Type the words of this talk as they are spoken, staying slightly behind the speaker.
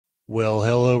Well,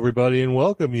 hello, everybody, and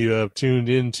welcome. You have tuned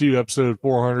into episode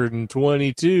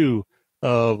 422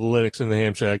 of Linux in the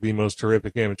Ham Shack, the most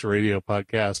terrific amateur radio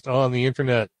podcast on the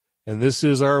internet. And this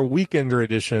is our Weekender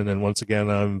edition. And once again,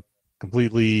 I'm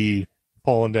completely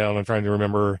falling down and trying to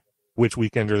remember which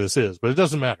Weekender this is, but it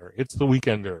doesn't matter. It's the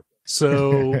Weekender.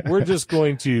 So we're just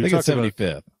going to I think it's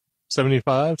 75th.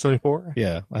 75, 74?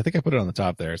 Yeah, I think I put it on the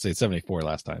top there. I said 74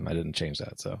 last time. I didn't change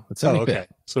that, so it's 75th. Oh, okay.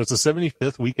 So it's a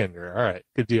 75th Weekender. All right,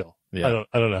 good deal. Yeah.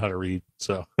 I don't know how to read,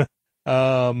 so.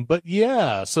 But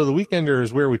yeah, so the Weekender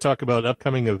is where we talk about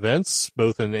upcoming events,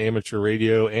 both in amateur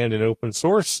radio and in open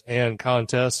source, and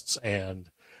contests and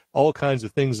all kinds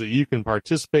of things that you can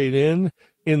participate in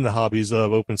the hobbies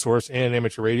of open source and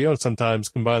amateur radio, and sometimes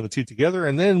combine the two together.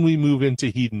 And then we move into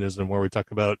hedonism, where we talk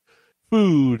about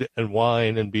food and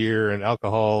wine and beer and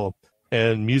alcohol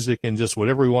and music and just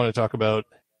whatever we want to talk about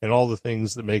and all the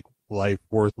things that make life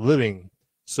worth living.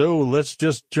 So let's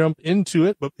just jump into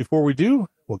it. But before we do,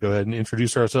 we'll go ahead and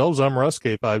introduce ourselves. I'm Russ,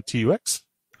 K5TUX.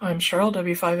 I'm Cheryl,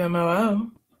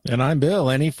 W5MOO. And I'm Bill,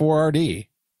 NE4RD.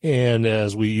 And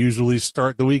as we usually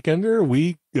start the Weekender,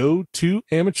 we go to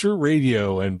amateur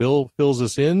radio, and Bill fills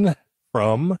us in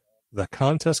from the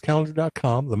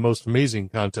contestcalendar.com, the most amazing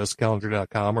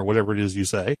contestcalendar.com, or whatever it is you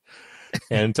say,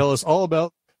 and tell us all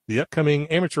about the upcoming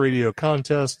amateur radio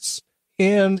contests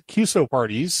and QSO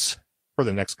parties for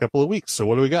the next couple of weeks. So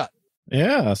what do we got?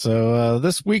 Yeah, so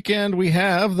this weekend we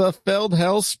have the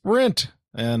Feldhell Sprint,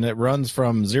 and it runs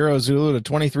from 0 Zulu to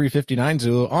 2359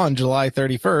 Zulu on July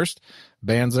 31st.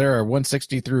 Bands there are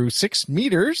 160 through 6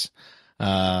 meters.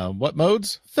 What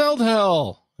modes?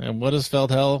 Feldhell. And what is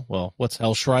Feldhell? Well, what's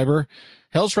Hellschreiber?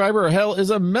 Hellschreiber, or Hell, is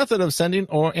a method of sending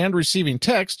and receiving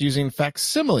text using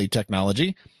facsimile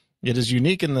technology. It is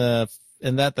unique in that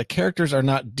the characters are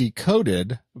not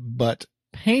decoded, but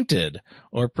painted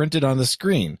or printed on the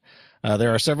screen.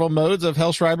 There are several modes of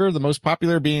Hellschreiber, the most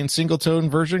popular being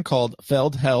single-tone version called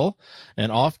Feldhell,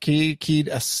 an on-off keyed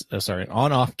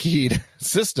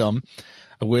system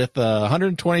with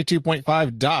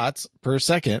 122.5 dots per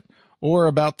second, or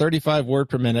about 35 word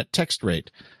per minute text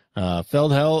rate.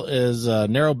 Feldhell is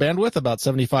narrow bandwidth, about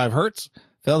 75 hertz.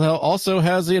 Feldhell also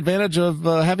has the advantage of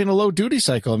having a low duty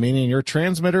cycle, meaning your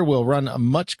transmitter will run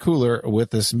much cooler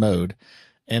with this mode.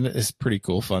 And it's pretty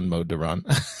cool, fun mode to run.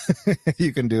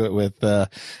 You can do it with of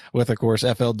course,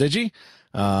 FL Digi.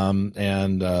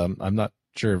 I'm not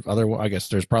sure if I guess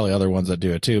there's probably other ones that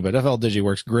do it too, but FL Digi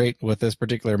works great with this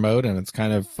particular mode, and it's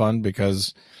kind of fun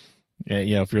because,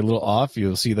 you know, if you're a little off,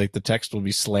 you'll see like the text will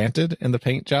be slanted in the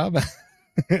paint job.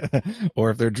 Or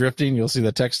if they're drifting, you'll see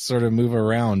the text sort of move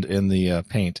around in the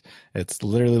paint. It's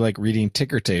literally like reading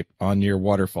ticker tape on your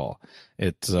waterfall.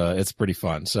 It's pretty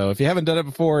fun. So if you haven't done it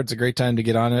before, it's a great time to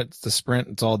get on it. It's the Sprint.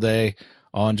 It's all day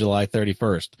on July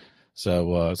 31st.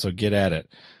 So get at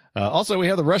it. Also, we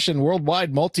have the Russian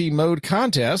Worldwide Multi-Mode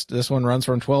Contest. This one runs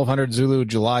from 1200 Zulu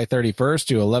July 31st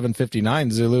to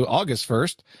 1159 Zulu August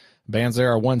 1st. Bands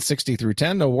there are 160 through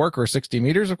 10, no work, or 60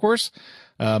 meters, of course.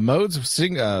 Modes,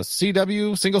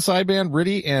 CW, single sideband,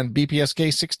 RTTY, and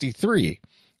BPSK 63.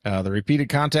 The repeated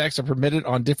contacts are permitted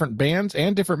on different bands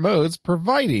and different modes,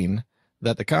 providing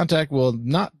that the contact will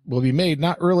be made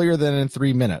not earlier than in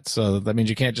 3 minutes. So that means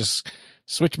you can't just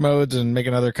switch modes and make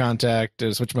another contact,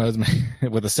 switch modes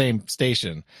with the same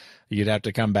station. You'd have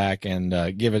to come back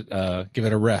and give it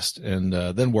a rest and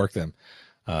then work them.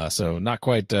 So not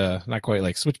quite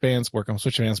like switch bands, work them,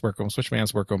 switch bands, work them, switch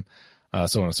bands, work them,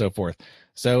 so on and so forth.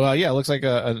 So, yeah, it looks like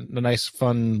a nice,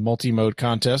 fun multi-mode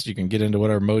contest. You can get into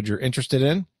whatever mode you're interested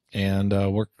in and,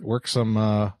 work some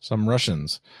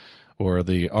Russians, or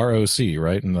the ROC,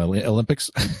 right? In the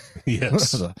Olympics.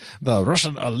 Yes. the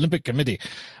Russian Olympic Committee.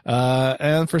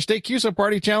 And for state QSO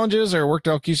party challenges or worked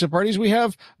out QSO parties, we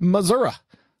have Missouri.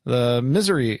 The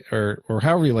Misery, or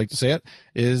however you like to say it,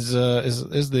 is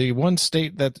the one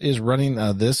state that is running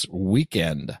this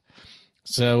weekend.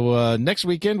 So next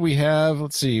weekend we have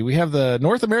the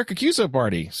North America QSO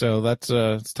party. So that's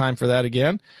it's time for that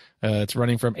again. It's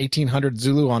running from 1800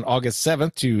 Zulu on August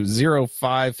 7th to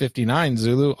 0559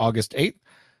 Zulu August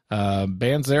 8th.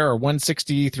 Bands there are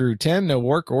 160 through 10, no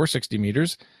work, or 60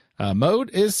 meters. Mode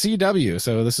is CW.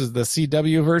 So this is the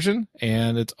CW version,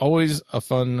 and it's always a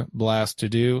fun blast to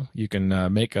do. You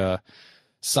can make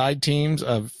side teams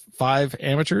of 5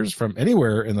 amateurs from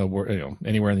anywhere in the world,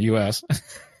 anywhere in the U.S.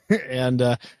 and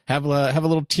have a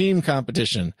little team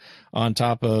competition on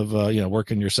top of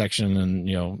working your section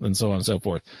and so on and so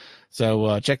forth.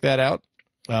 So check that out.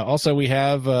 Also, we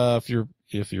have if you're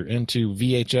into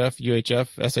VHF,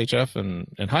 UHF, SHF,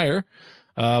 and higher.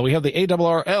 We have the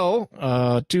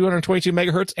ARRL 222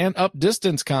 megahertz and up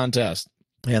distance contest.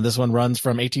 And this one runs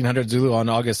from 1800 Zulu on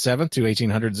August 7th to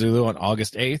 1800 Zulu on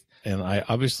August 8th. And I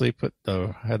obviously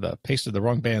pasted the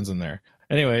wrong bands in there.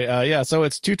 Anyway, so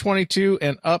it's 222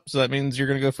 and up. So that means you're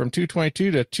going to go from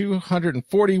 222 to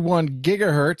 241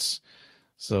 gigahertz.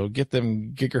 So get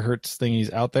them gigahertz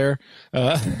thingies out there.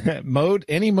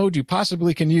 Any mode you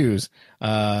possibly can use,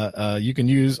 you can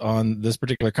use on this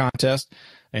particular contest.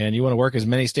 And you want to work as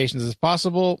many stations as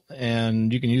possible,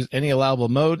 and you can use any allowable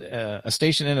mode. A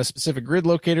station in a specific grid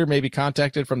locator may be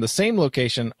contacted from the same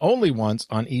location only once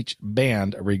on each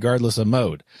band, regardless of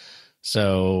mode.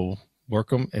 So work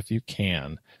them if you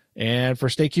can. And for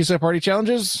state QSO party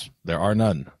challenges, there are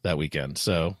none that weekend.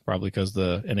 So probably because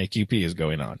the NAQP is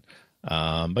going on.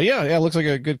 But yeah, it looks like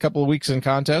a good couple of weeks in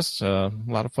contests. A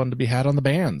lot of fun to be had on the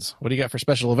bands. What do you got for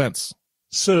special events?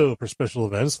 So for special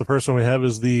events, the first one we have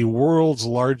is the world's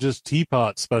largest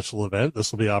teapot special event. This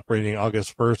will be operating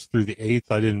August 1st through the 8th.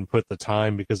 I didn't put the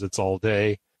time because it's all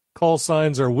day. Call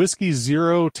signs are Whiskey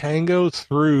 0 Tango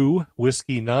through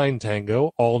Whiskey 9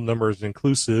 Tango, all numbers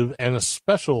inclusive, and a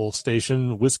special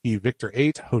station, Whiskey Victor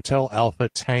 8 Hotel Alpha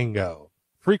Tango.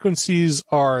 Frequencies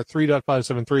are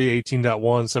 3.573, 18.1,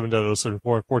 7.074, and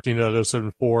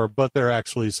 14.074, but they're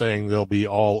actually saying they'll be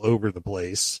all over the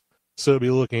place. So be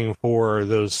looking for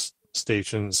those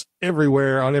stations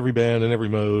everywhere on every band and every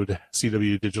mode,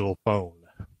 CW Digital Phone.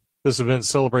 This event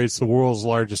celebrates the world's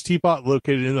largest teapot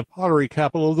located in the pottery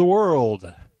capital of the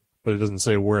world. But it doesn't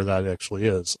say where that actually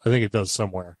is. I think it does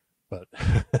somewhere. But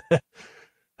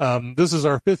this is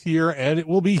our 5th year, and it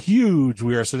will be huge.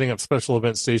 We are setting up special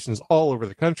event stations all over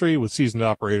the country with seasoned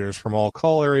operators from all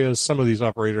call areas. Some of these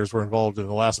operators were involved in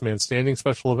the Last Man Standing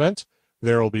special event.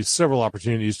 There will be several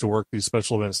opportunities to work these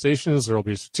special event stations. There will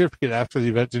be a certificate after the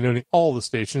event denoting all the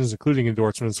stations, including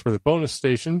endorsements for the bonus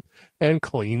station and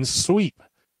clean sweep.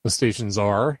 The stations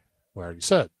are, well, I already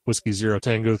said, Whiskey 0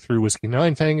 Tango through Whiskey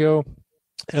 9 Tango,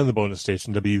 and the bonus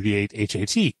station WV8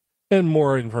 HAT. And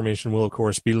more information will, of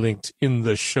course, be linked in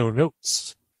the show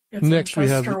notes. It's Next, in Chester, we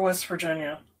have West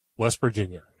Virginia. West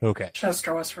Virginia. Okay.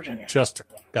 Chester, West Virginia. Chester.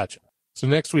 Gotcha. So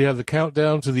next we have the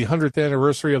countdown to the 100th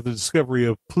anniversary of the discovery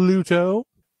of Pluto.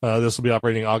 This will be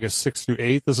operating August 6th through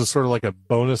 8th. This is sort of like a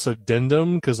bonus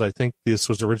addendum because I think this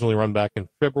was originally run back in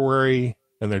February,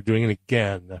 and they're doing it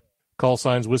again. Call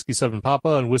signs Whiskey 7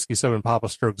 Papa and Whiskey 7 Papa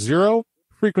stroke 0.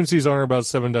 Frequencies are about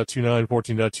 7.29,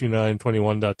 14.29,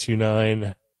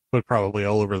 21.29, but probably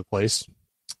all over the place.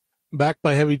 Backed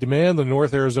by heavy demand, the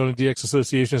North Arizona DX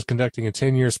Association is conducting a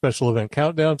 10-year special event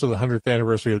countdown to the 100th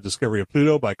anniversary of discovery of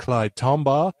Pluto by Clyde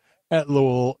Tombaugh at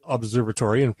Lowell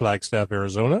Observatory in Flagstaff,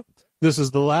 Arizona. This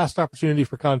is the last opportunity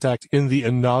for contact in the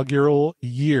inaugural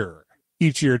year.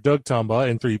 Each year, Doug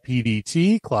Tombaugh, N3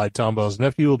 PDT, Clyde Tombaugh's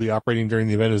nephew, will be operating during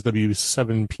the event as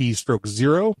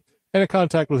W7P/0, and a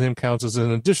contact with him counts as an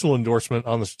additional endorsement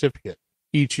on the certificate.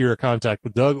 Each year, a contact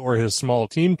with Doug or his small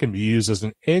team can be used as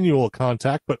an annual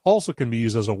contact, but also can be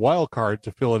used as a wild card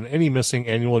to fill in any missing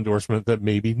annual endorsement that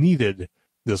may be needed.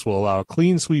 This will allow a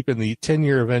clean sweep in the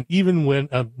 10-year event, even when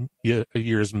a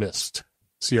year is missed.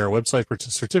 See our website for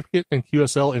certificate and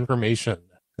QSL information.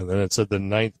 And then it said the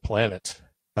 9th planet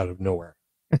out of nowhere.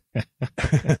 I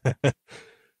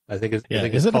think it's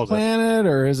is it a planet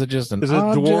or is it just an object? It's a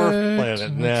dwarf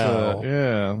planet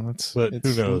now. But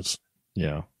who knows?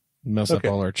 Yeah. Mess up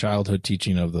all our childhood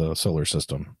teaching of the solar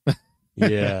system.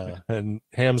 Yeah, and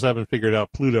hams haven't figured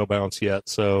out Pluto bounce yet,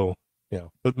 so,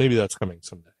 but maybe that's coming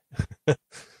someday.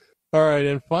 All right,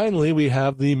 and finally, we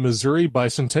have the Missouri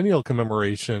Bicentennial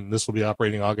Commemoration. This will be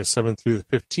operating August 7th through the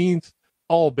 15th.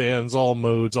 All bands, all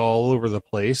modes, all over the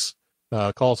place.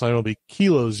 Call sign will be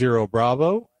Kilo Zero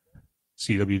Bravo,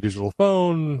 CW Digital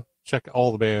Phone. Check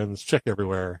all the bands, check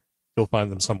everywhere. You'll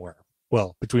find them somewhere.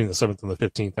 Well, between the 7th and the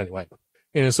 15th anyway.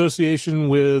 In association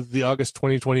with the August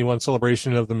 2021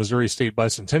 celebration of the Missouri State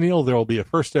Bicentennial, there will be a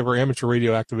first-ever amateur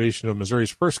radio activation of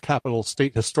Missouri's first capital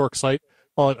state historic site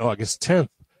on August 10th.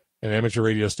 An amateur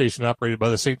radio station operated by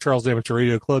the St. Charles Amateur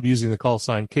Radio Club using the call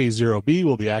sign K0B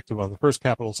will be active on the first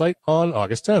capital site on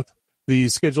August 10th. The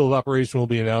schedule of operation will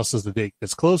be announced as the date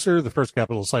gets closer. The first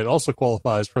capital site also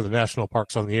qualifies for the National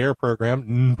Parks on the Air program,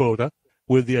 NPOTA,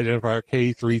 with the identifier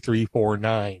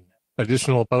K3349.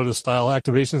 Additional POTA-style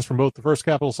activations from both the first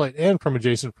capital site and from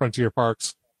adjacent frontier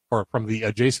parks, or from the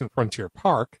adjacent frontier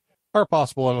park, are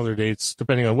possible on other dates,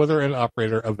 depending on weather and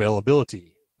operator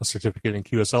availability. A certificate and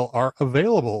QSL are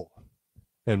available.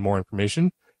 And more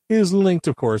information is linked,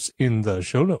 of course, in the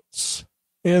show notes.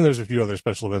 And there's a few other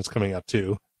special events coming up,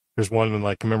 too. There's one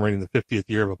commemorating the 50th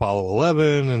year of Apollo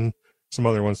 11 and some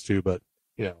other ones, too, but,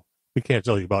 we can't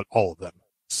tell you about all of them.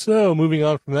 So, moving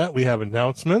on from that, we have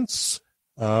announcements.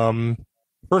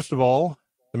 First of all,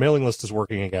 the mailing list is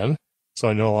working again. So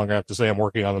I no longer have to say I'm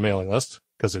working on the mailing list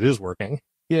because it is working.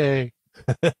 Yay.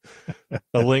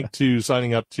 A link to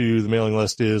signing up to the mailing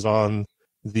list is on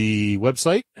the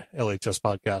website,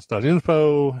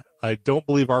 lhspodcast.info. I don't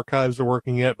believe archives are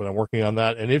working yet, but I'm working on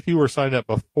that. And if you were signed up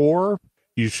before,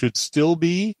 you should still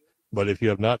be. But if you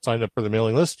have not signed up for the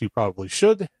mailing list, you probably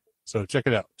should. So check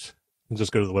it out. And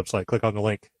just go to the website, click on the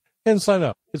link, and sign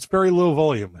up. It's very low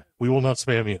volume. We will not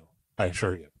spam you, I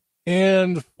assure you.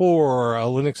 And for a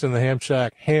Linux in the Ham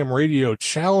Shack Ham Radio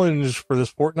Challenge for this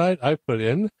fortnight, I put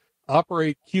in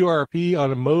operate QRP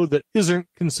on a mode that isn't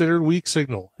considered weak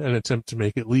signal and attempt to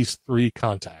make at least 3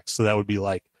 contacts. So that would be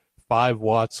like 5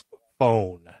 watts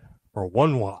phone or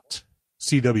 1 watt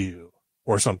CW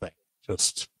or something.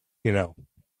 Just,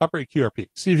 operate QRP.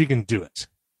 See if you can do it.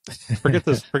 Forget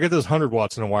those 100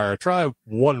 watts in a wire. Try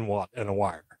 1 watt in a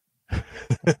wire.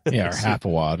 Yeah, or half a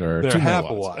watt or they're 2 half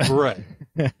a watts. watt,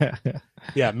 right?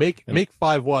 Yeah, make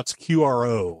 5 watts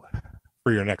QRO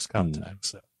for your next contact.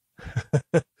 So,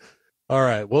 all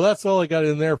right. Well, that's all I got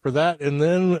in there for that. And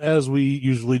then, as we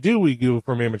usually do, we go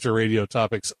from amateur radio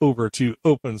topics over to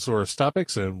open source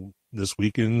topics, and this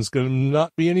weekend's going to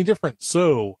not be any different.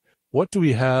 So, what do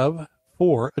we have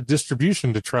for a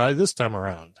distribution to try this time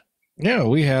around? Yeah,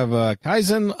 we have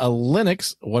Kaizen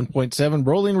Linux 1.7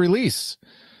 rolling release.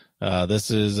 This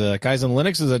is Kaizen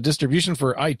Linux is a distribution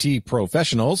for IT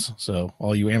professionals. So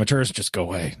all you amateurs, just go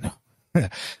away. No.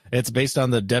 It's based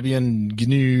on the Debian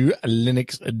GNU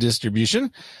Linux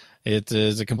distribution. It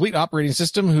is a complete operating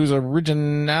system whose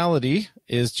originality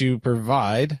is to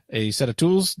provide a set of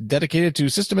tools dedicated to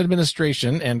system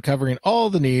administration and covering all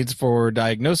the needs for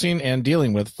diagnosing and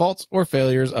dealing with faults or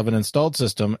failures of an installed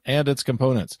system and its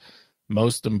components.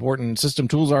 Most important system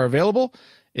tools are available.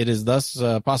 It is thus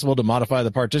possible to modify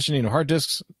the partitioning of hard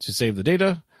disks to save the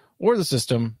data, or the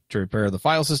system to repair the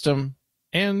file system,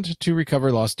 and to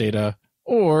recover lost data,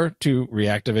 or to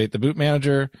reactivate the boot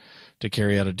manager, to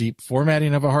carry out a deep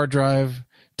formatting of a hard drive,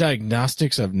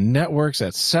 diagnostics of networks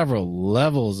at several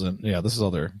levels, and this is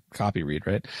all their copy read,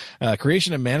 right?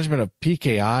 Creation and management of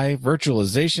PKI,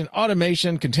 virtualization,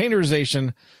 automation,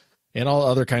 containerization, and all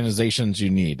other kindizations you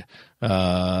need.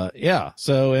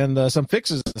 So, and some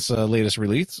fixes this latest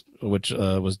release, which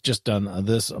was just done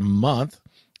this month.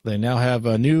 They now have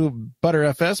a new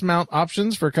ButterFS mount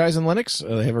options for Kaizen Linux.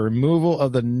 They have a removal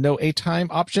of the no A-time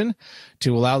option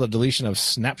to allow the deletion of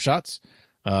snapshots.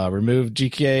 Removed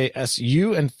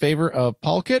GKSU in favor of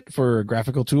Polkit for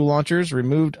graphical tool launchers.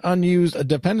 Removed unused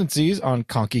dependencies on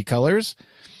Conky colors.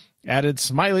 Added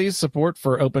Smiley's support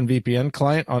for OpenVPN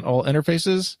client on all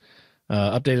interfaces.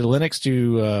 Updated Linux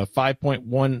to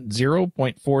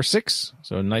 5.10.46.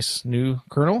 So a nice new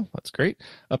kernel. That's great.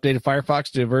 Updated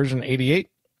Firefox to version 88.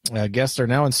 Guests are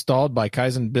now installed by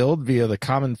Kaizen build via the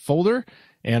common folder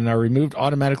and are removed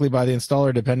automatically by the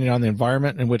installer depending on the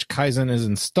environment in which Kaizen is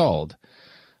installed.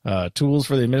 Tools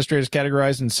for the administrators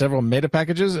categorized in several meta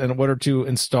packages in order to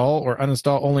install or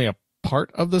uninstall only a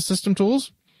part of the system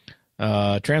tools.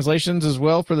 Translations as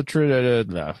well for the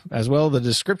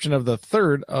description of the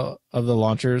third of the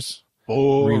launchers.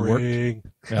 Boring.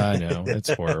 I know,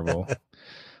 it's horrible.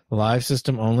 Live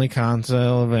system only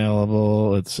console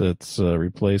available. It's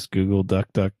replace Google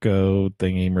DuckDuckGo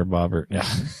thingy-merbobber. Yeah.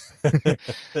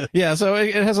 Yeah, so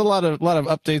it has a lot of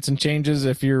updates and changes.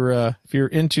 If you're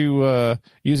into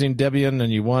using Debian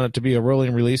and you want it to be a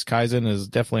rolling release, Kaizen is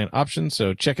definitely an option.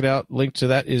 So check it out. Link to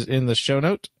that is in the show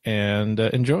note, and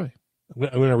enjoy. I'm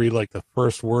going to read like the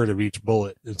first word of each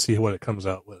bullet and see what it comes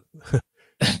out with.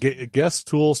 Guest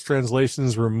tools,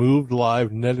 translations, removed,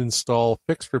 live, net install,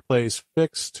 fixed, replace,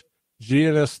 fixed,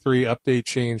 GNS3, update,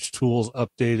 change, tools,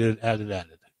 updated, added.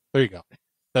 There you go.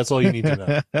 That's all you need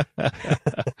to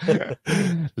know.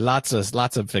 Lots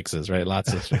of fixes, right?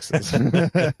 Lots of fixes.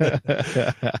 At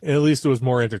least it was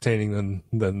more entertaining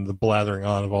than the blathering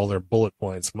on of all their bullet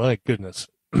points. My goodness.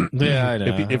 Yeah, I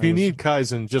know. If you need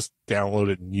Kaizen, just download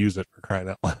it and use it, for crying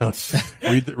out loud.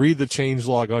 read the change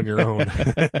log on your own.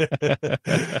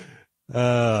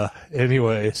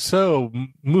 Anyway, so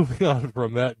moving on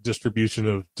from that distribution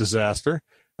of disaster,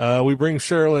 we bring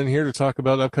Cheryl in here to talk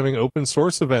about upcoming open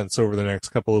source events over the next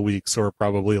couple of weeks, or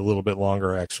probably a little bit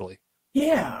longer, actually.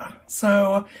 Yeah.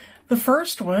 So the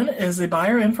first one is the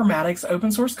Bioinformatics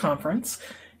Open Source Conference.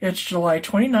 It's July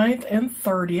 29th and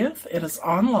 30th. It is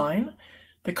online.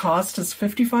 The cost is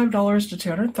 $55 to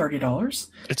 $230.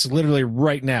 It's literally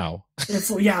right now. It's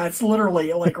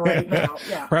literally like right now.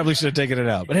 Yeah. Probably should have taken it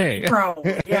out, but hey.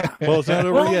 Probably, yeah. Well, it's not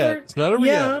over yet. It's not over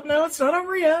yet. Yeah, no, it's not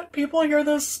over yet. People hear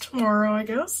this tomorrow, I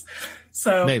guess.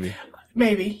 So maybe.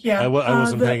 Maybe, yeah. I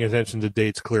wasn't paying attention to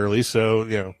dates clearly,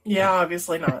 so, Yeah,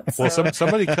 obviously not. So. Well,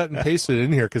 somebody cut and pasted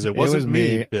in here because it wasn't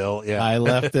me, Bill. Yeah, I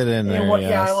left it in there.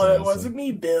 It wasn't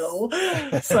me, Bill.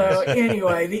 So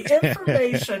anyway, the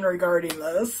information regarding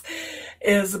this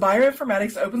is the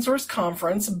Bioinformatics Open Source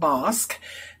Conference, BOSC,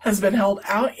 has been held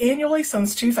out annually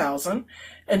since 2000.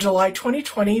 In July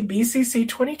 2020, BCC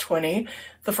 2020,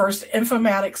 the first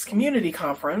Informatics Community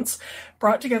Conference,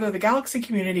 brought together the Galaxy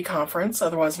Community Conference,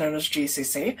 otherwise known as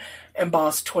GCC, and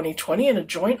BOSC 2020 in a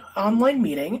joint online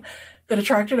meeting that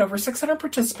attracted over 600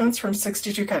 participants from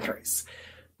 62 countries.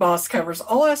 BOSC covers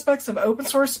all aspects of open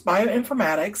source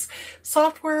bioinformatics,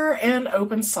 software, and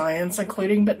open science,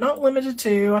 including but not limited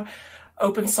to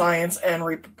open science and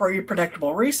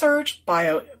reproducible research,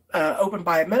 open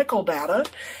biomedical data,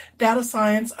 data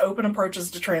science, open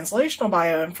approaches to translational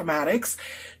bioinformatics,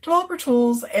 developer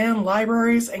tools and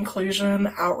libraries,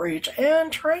 inclusion, outreach,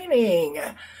 and training.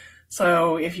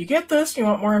 So if you get this and you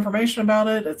want more information about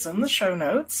it, it's in the show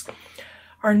notes.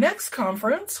 Our next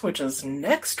conference, which is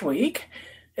next week,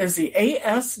 is the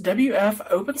ASWF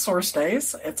Open Source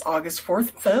Days. It's August 4th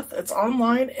and 5th. It's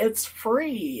online. It's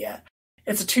free.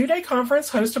 It's a 2-day conference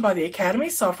hosted by the Academy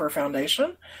Software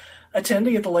Foundation. Attend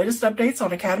to get the latest updates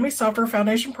on Academy Software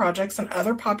Foundation projects and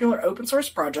other popular open source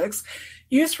projects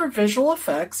used for visual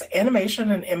effects, animation,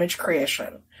 and image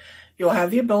creation. You'll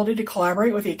have the ability to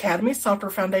collaborate with the Academy Software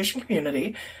Foundation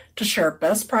community to share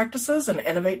best practices and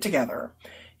innovate together.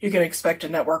 You can expect to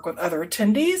network with other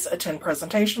attendees, attend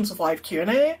presentations with live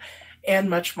Q&A, and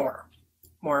much more.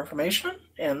 More information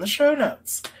in the show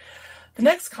notes. The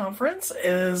next conference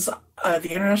is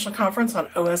the International Conference on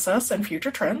OSS and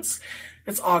Future Trends.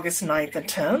 It's August 9th and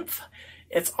 10th.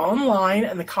 It's online,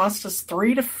 and the cost is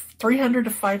 300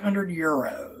 to 500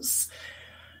 euros.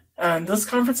 And this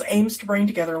conference aims to bring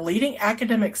together leading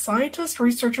academic scientists,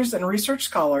 researchers, and research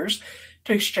scholars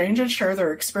to exchange and share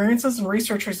their experiences and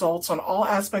research results on all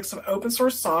aspects of open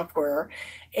source software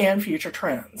and future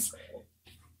trends.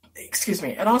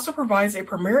 It also provides a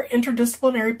premier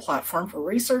interdisciplinary platform for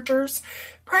researchers,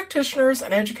 practitioners,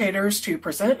 and educators to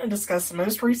present and discuss the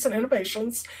most recent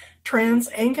innovations, trends,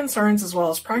 and concerns, as well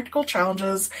as practical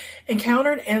challenges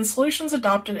encountered and solutions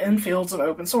adopted in fields of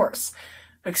open source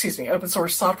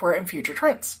software and future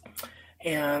trends.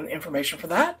 And information for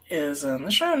that is in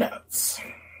the show notes.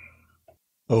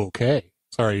 Okay.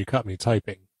 Sorry, you caught me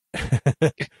typing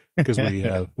because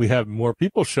we have more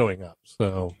people showing up.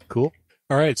 So cool.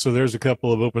 All right. So there's a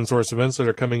couple of open source events that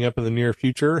are coming up in the near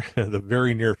future, the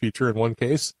very near future in one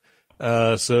case.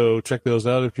 So check those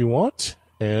out if you want.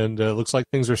 And it looks like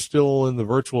things are still in the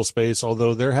virtual space,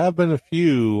 although there have been a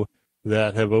few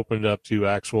that have opened up to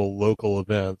actual local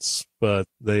events, but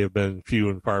they have been few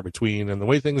and far between. And the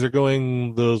way things are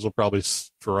going, those will probably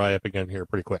dry up again here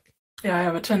pretty quick. Yeah, I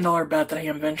have a $10 bet that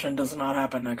Invention does not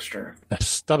happen next year.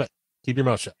 Stop it. Keep your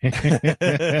mouth shut.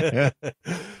 Anyway,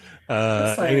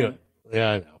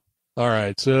 yeah, I know. All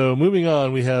right. So moving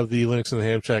on, we have the Linux in the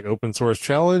Ham Shack Open Source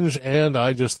Challenge, and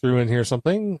I just threw in here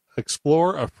something.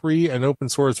 Explore a free and open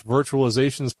source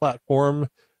virtualizations platform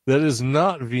that is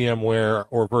not VMware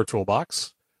or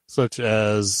VirtualBox, such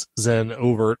as Zen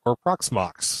Overt or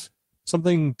Proxmox.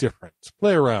 Something different.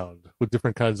 Play around with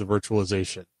different kinds of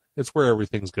virtualization. It's where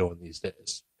everything's going these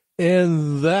days.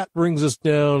 And that brings us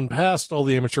down past all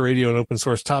the amateur radio and open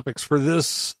source topics for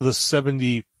this, the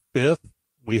 75th,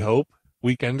 we hope,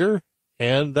 weekender.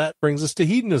 And that brings us to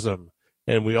hedonism.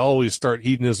 And we always start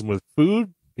hedonism with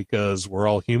food because we're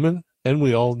all human and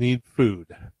we all need food,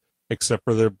 except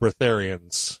for the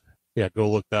breatharians. Yeah, go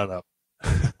look that up.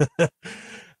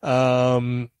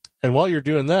 And while you're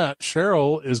doing that,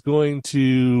 Cheryl is going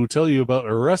to tell you about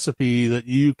a recipe that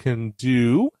you can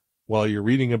do while you're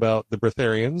reading about the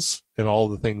breatharians and all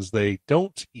the things they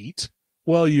don't eat,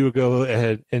 while you go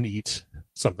ahead and eat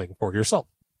something for yourself.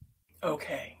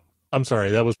 Okay. I'm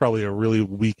sorry, that was probably a really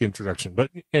weak introduction, but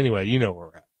anyway, you know where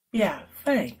we're at. Yeah,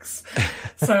 thanks.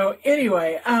 So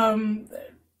anyway,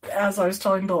 as I was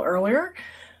telling Bill earlier,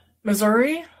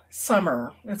 Missouri,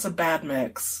 summer, it's a bad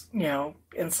mix,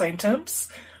 insane temps,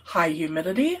 high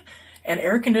humidity, and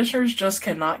air conditioners just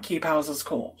cannot keep houses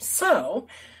cool. So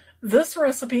this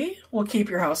recipe will keep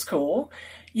your house cool,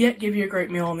 yet give you a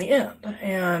great meal in the end.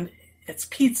 And it's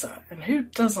pizza. And who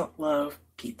doesn't love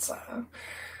pizza?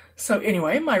 So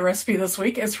anyway, my recipe this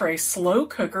week is for a slow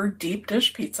cooker deep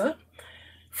dish pizza.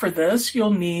 For this, you'll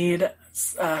need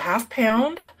a half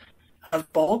pound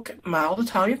of bulk mild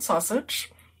Italian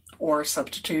sausage, or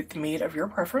substitute the meat of your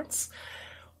preference,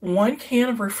 1 can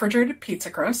of refrigerated pizza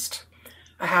crust,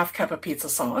 a half cup of pizza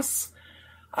sauce,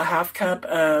 a half cup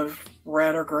of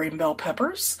red or green bell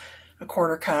peppers, a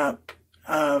 1/4 cup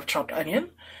of chopped onion,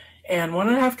 and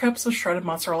 1.5 cups of shredded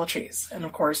mozzarella cheese. And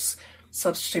of course,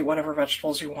 substitute whatever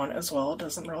vegetables you want as well. It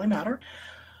doesn't really matter.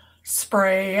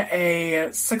 Spray a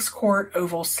 6-quart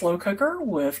oval slow cooker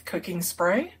with cooking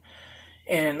spray.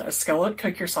 In a skillet,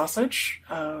 cook your sausage.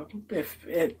 If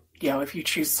you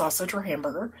choose sausage or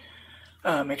hamburger,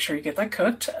 make sure you get that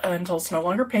cooked until it's no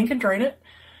longer pink and drain it.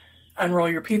 Unroll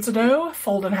your pizza dough,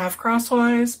 fold in half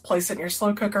crosswise, place it in your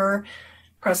slow cooker,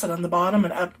 press it on the bottom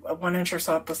and up 1 inch or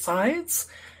so up the sides.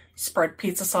 Spread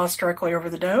pizza sauce directly over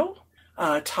the dough.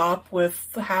 Top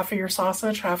with half of your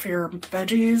sausage, half of your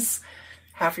veggies,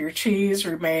 half of your cheese.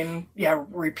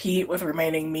 Repeat with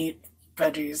remaining meat,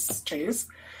 veggies, cheese.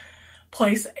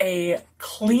 Place a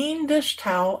clean dish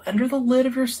towel under the lid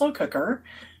of your slow cooker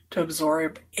to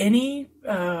absorb any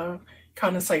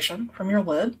condensation from your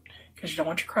lid, because you don't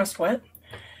want your crust wet.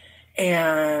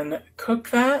 And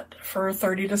cook that for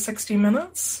 30 to 60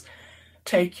 minutes.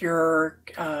 Cook it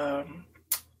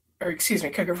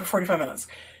for 45 minutes.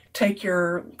 Take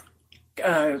your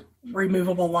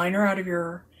removable liner out of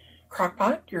your crock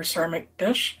pot, your ceramic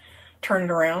dish, turn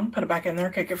it around, put it back in there,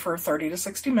 cook it for 30 to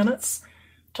 60 minutes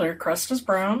till your crust is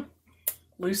brown.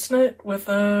 Loosen it with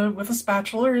a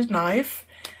spatula or a knife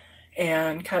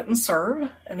and cut and serve.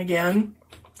 And again,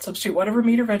 substitute whatever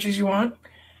meat or veggies you want.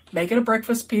 Make it a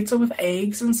breakfast pizza with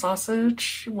eggs and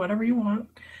sausage, whatever you want.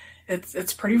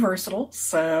 It's pretty versatile.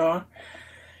 So,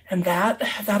 and that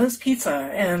is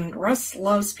pizza. And Russ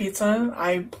loves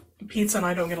pizza. Pizza and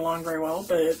I don't get along very well,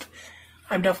 but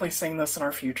I'm definitely seeing this in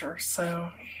our future.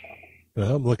 So,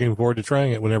 well, I'm looking forward to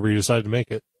trying it whenever you decide to make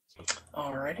it.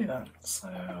 Alrighty then. So,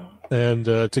 and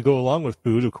to go along with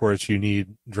food, of course, you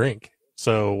need drink.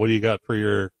 So, what do you got for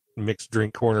your mixed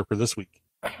drink corner for this week?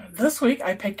 This week,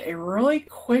 I picked a really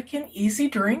quick and easy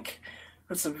drink.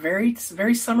 It's very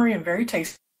summery and very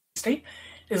tasty.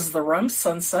 Is the Rum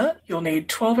Sunset. You'll need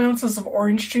 12 ounces of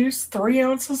orange juice, 3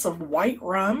 ounces of white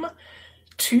rum,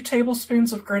 2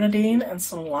 tablespoons of grenadine, and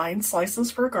some lime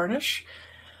slices for a garnish.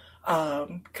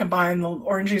 Combine the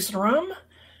orange juice and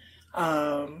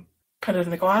rum. Put it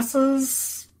in the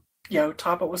glasses.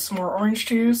 Top it with some more orange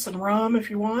juice and rum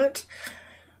if you want.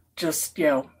 Just,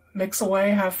 mix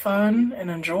away, have fun,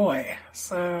 and enjoy.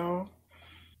 So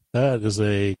that is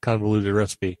a convoluted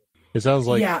recipe. It sounds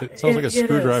like a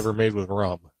screwdriver made with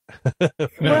rum. It's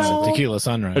a tequila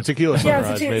sunrise. A tequila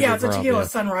sunrise. It's a tequila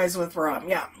sunrise with rum.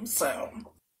 Yeah. So.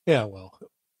 Yeah. Well,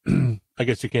 I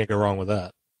guess you can't go wrong with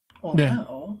that. Well,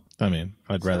 no. I mean,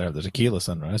 I'd rather have the tequila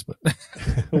sunrise, but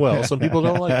well, some people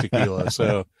don't like tequila,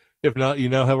 so if not, you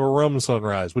now have a rum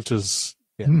sunrise, which is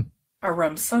a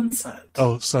rum sunset.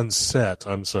 Oh, sunset.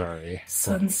 I'm sorry.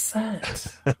 Sunset.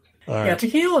 Right. Yeah,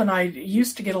 tequila and I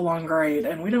used to get along great,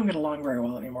 and we don't get along very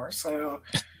well anymore. So,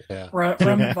 rum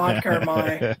and vodka are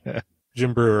my.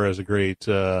 Jim Brewer has a great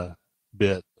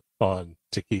bit on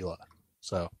tequila.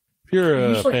 So, if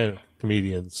you're a fan of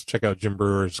comedians, check out Jim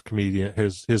Brewer's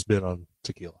his bit on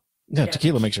tequila. Yeah,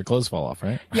 tequila makes your clothes fall off,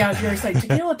 right? Yeah, I was going to say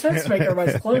tequila tends to make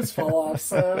everybody's clothes fall off.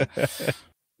 So,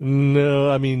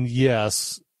 no, I mean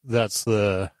yes, that's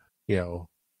the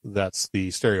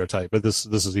stereotype, but this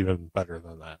is even better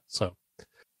than that. So,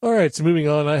 all right. So moving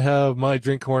on, I have my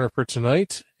drink corner for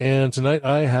tonight, and tonight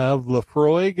I have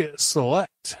Laphroaig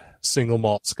Select single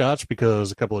malt Scotch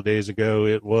because a couple of days ago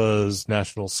it was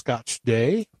National Scotch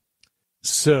Day.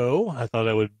 So I thought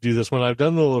I would do this one. I've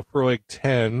done the Laphroaig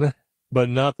 10, but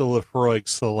not the Laphroaig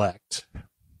Select.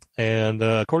 And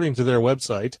according to their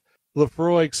website,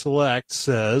 Laphroaig Select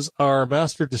says, our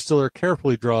master distiller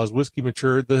carefully draws whiskey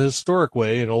matured the historic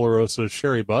way in Oloroso's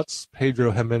sherry butts,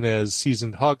 Pedro Jimenez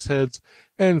seasoned hogsheads,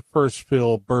 and first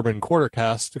fill bourbon quarter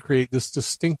casks to create this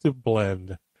distinctive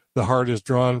blend. The heart is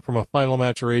drawn from a final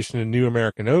maturation in New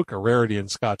American Oak, a rarity in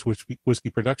Scotch whiskey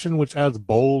production, which adds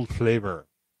bold flavor.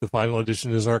 The final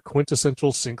addition is our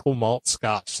quintessential single malt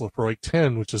Scotch, Laphroaig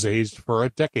 10, which is aged for a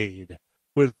decade.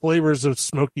 With flavors of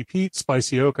smoky peat,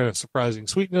 spicy oak, and a surprising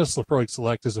sweetness, Laphroaig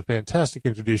Select is a fantastic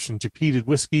introduction to peated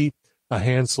whiskey. A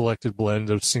hand-selected blend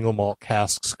of single malt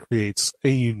casks creates a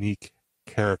unique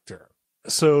character.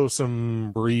 So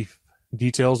some brief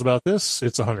details about this.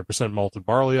 It's 100% malted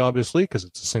barley, obviously, because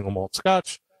it's a single malt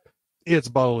Scotch. It's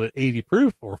bottled at 80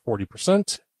 proof, or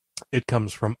 40%. It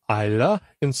comes from Islay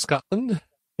in Scotland.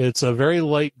 It's a very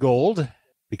light gold,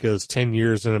 because 10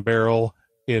 years in a barrel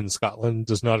in Scotland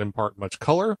does not impart much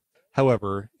color.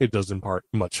 However, it does impart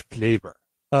much flavor.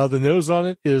 The nose on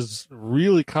it is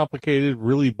really complicated,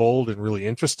 really bold, and really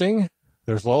interesting.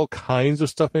 There's all kinds of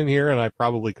stuff in here, and I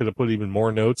probably could have put even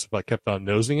more notes if I kept on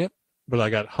nosing it. But I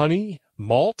got honey,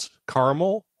 malt,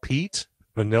 caramel, peat,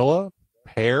 vanilla,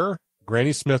 pear,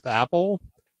 Granny Smith apple,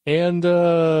 And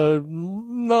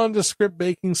nondescript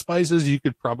baking spices, you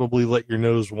could probably let your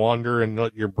nose wander and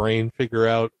let your brain figure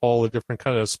out all the different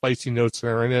kind of spicy notes that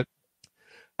are in it.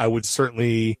 I would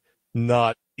certainly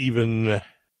not even,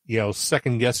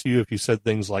 second guess you if you said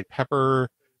things like pepper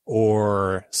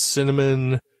or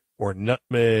cinnamon or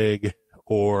nutmeg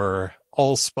or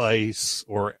allspice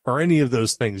or any of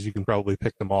those things. You can probably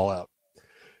pick them all out.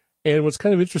 And what's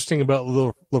kind of interesting about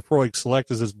Lefroy Select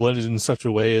is it's blended in such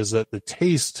a way is that the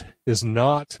taste is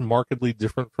not markedly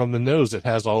different from the nose. It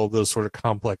has all of those sort of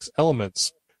complex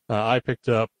elements. I picked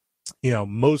up,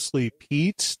 mostly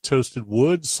peat, toasted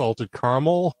wood, salted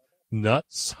caramel,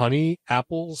 nuts, honey,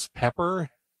 apples, pepper,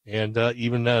 and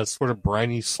even a sort of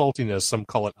briny saltiness. Some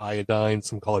call it iodine,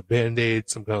 some call it Band-Aid,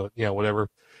 some call it, whatever.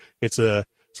 It's a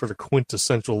sort of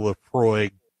quintessential Lefroy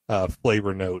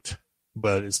flavor note.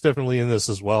 But it's definitely in this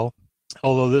as well.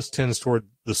 Although this tends toward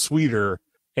the sweeter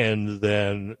and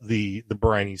then the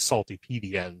briny, salty,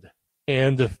 peaty end.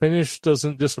 And the finish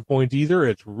doesn't disappoint either.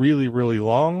 It's really, really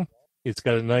long. It's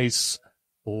got a nice,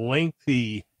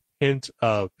 lengthy hint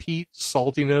of peat,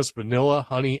 saltiness, vanilla,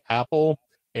 honey, apple,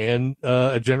 and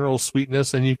a general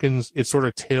sweetness. And it sort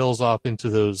of tails off into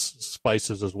those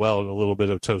spices as well, and a little bit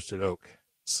of toasted oak.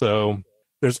 So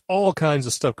there's all kinds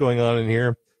of stuff going on in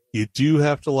here. You do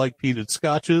have to like peated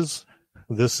scotches.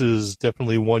 This is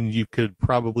definitely one you could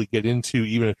probably get into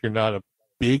even if you're not a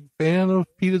big fan of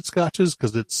peated scotches,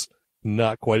 because it's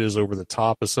not quite as over the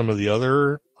top as some of the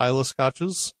other Islay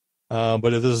scotches.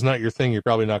 But if this is not your thing, you're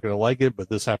probably not going to like it. But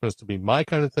this happens to be my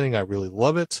kind of thing. I really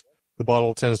love it. The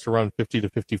bottle tends to run $50 to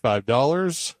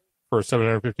 $55 for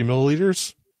 750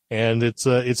 milliliters. And it's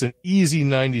an easy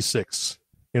 96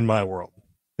 in my world.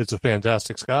 It's a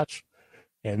fantastic scotch.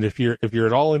 And if you're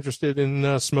at all interested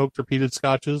in smoked or peated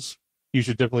scotches, you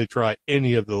should definitely try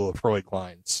any of the Lefroy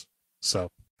lines. So,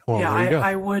 well, yeah, there you go.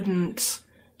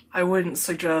 I wouldn't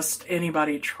suggest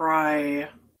anybody try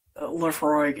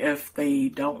Lefroy if they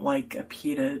don't like a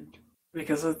peated,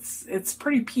 because it's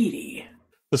pretty peaty.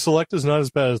 The Select is not as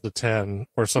bad as the 10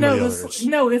 or some of the others.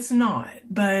 No, it's not.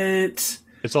 But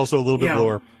it's also a little bit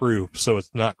lower proof, so it's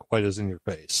not quite as in your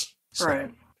face. So. Right.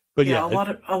 But yeah,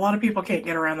 a lot of people can't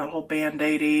get around that whole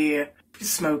Band-Aid-y,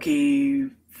 smoky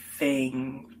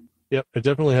thing. Yep, it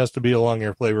definitely has to be along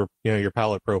your flavor, your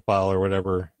palate profile or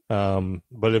whatever.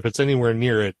 But if it's anywhere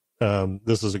near it,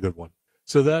 this is a good one.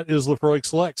 So that is Lefroy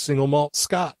Select Single Malt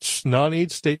Scotch.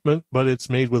 Non-age statement, but it's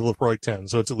made with Lefroy 10,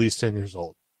 so it's at least 10 years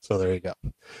old. So there you go.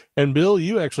 And Bill,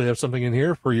 you actually have something in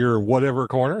here for your whatever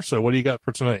corner. So what do you got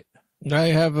for tonight? I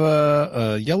have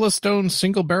a Yellowstone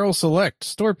Single Barrel Select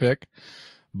store pick.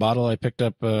 Bottle I picked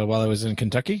up while I was in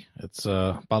Kentucky. It's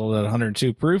bottled at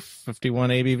 102 proof, 51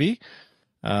 ABV.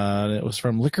 It was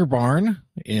from Liquor Barn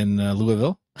in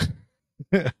Louisville.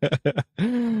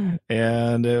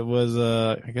 And it was,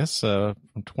 I guess,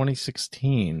 from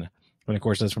 2016. And of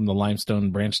course, that's from the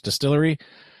Limestone Branch Distillery.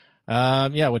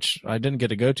 Which I didn't get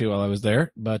to go to while I was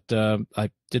there, but I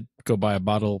did go buy a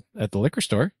bottle at the liquor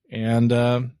store. And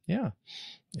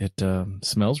it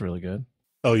smells really good.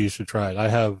 Oh, you should try it. I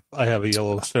have a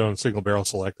Yellowstone Single Barrel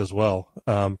Select as well.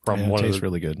 It tastes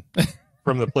really good.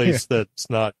 From the place that's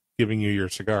not giving you your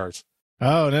cigars.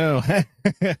 Oh no.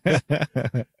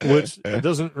 Which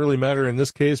doesn't really matter in this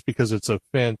case because it's a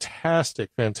fantastic,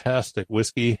 fantastic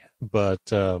whiskey. But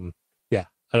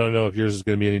I don't know if yours is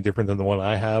going to be any different than the one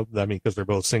I have. I mean, because they're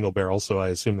both single barrel, so I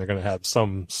assume they're going to have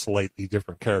some slightly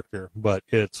different character. But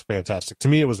it's fantastic. To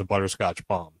me, it was a butterscotch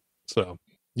bomb. So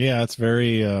yeah, it's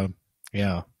very.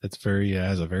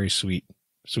 Has a very sweet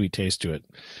taste to it,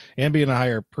 and being a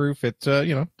higher proof, it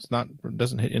it's not, it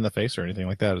doesn't hit you in the face or anything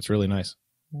like that. It's really nice.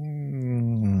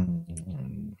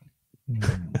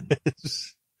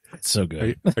 It's so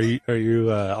good. Are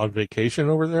you on vacation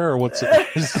over there, or what's it?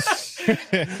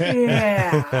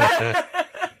 Yeah.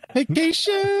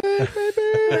 Vacation,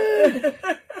 baby.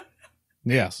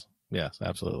 Yes,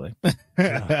 absolutely. This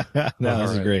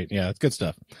is great. Yeah, it's good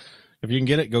stuff. If you can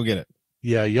get it, go get it.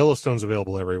 Yeah, Yellowstone's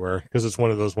available everywhere because it's one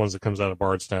of those ones that comes out of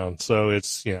Bardstown. So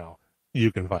it's,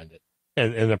 you can find it.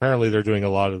 And apparently they're doing a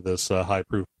lot of this high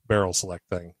proof barrel select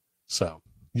thing. So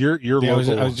your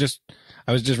local. I was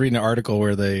just reading an article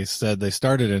where they said they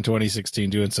started in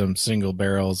 2016 doing some single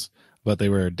barrels, but they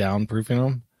were downproofing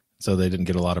them. So they didn't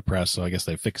get a lot of press. So I guess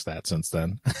they fixed that since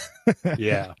then.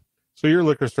 Yeah. So your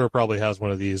liquor store probably has one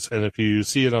of these. And if you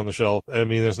see it on the shelf, I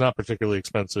mean, it's not particularly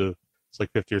expensive. It's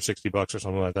like $50 or $60 or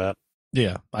something like that.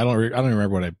 Yeah, I don't remember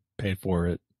what I paid for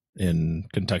it in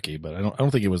Kentucky, but I don't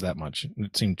think it was that much.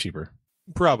 It seemed cheaper.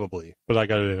 Probably, but I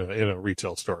got it in a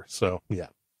retail store. So yeah.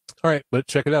 All right, but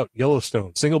check it out.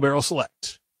 Yellowstone Single Barrel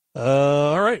Select.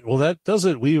 All right. Well, that does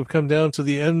it. We've come down to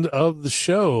the end of the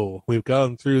show. We've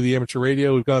gone through the amateur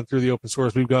radio. We've gone through the open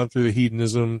source. We've gone through the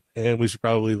hedonism, and we should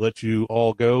probably let you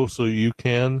all go so you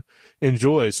can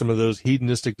enjoy some of those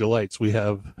hedonistic delights we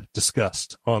have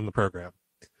discussed on the program.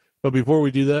 But before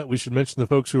we do that, we should mention the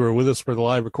folks who are with us for the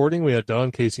live recording. We had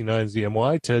Don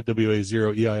KC9ZMY, Ted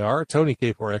WA0EIR, Tony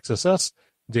K4XSS,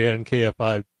 Dan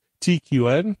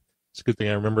KF5TQN. It's a good thing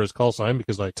I remember his call sign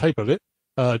because I type of it.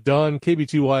 Don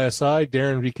KB2YSI,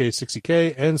 Darren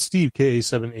VK60K, and Steve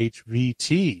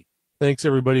K7HVT. Thanks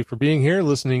everybody for being here,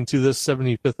 listening to this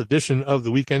 75th edition of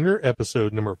The Weekender,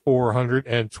 episode number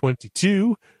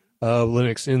 422 of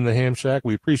Linux in the Ham Shack.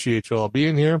 We appreciate you all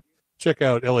being here. Check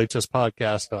out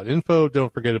lhspodcast.info.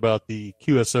 Don't forget about the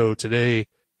QSO Today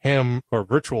Ham or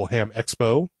Virtual Ham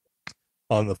Expo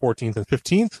on the 14th and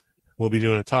 15th. We'll be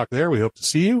doing a talk there. We hope to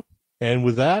see you. And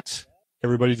with that,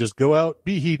 everybody just go out,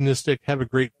 be hedonistic, have a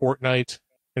great fortnight,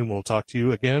 and we'll talk to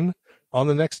you again on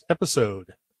the next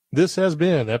episode. This has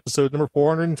been episode number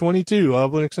 422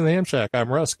 of Linux in the Ham Shack.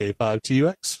 I'm Russ,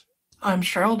 K5TUX. I'm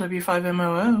Cheryl,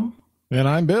 W5MOO. And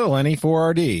I'm Bill,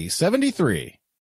 NE4RD 73.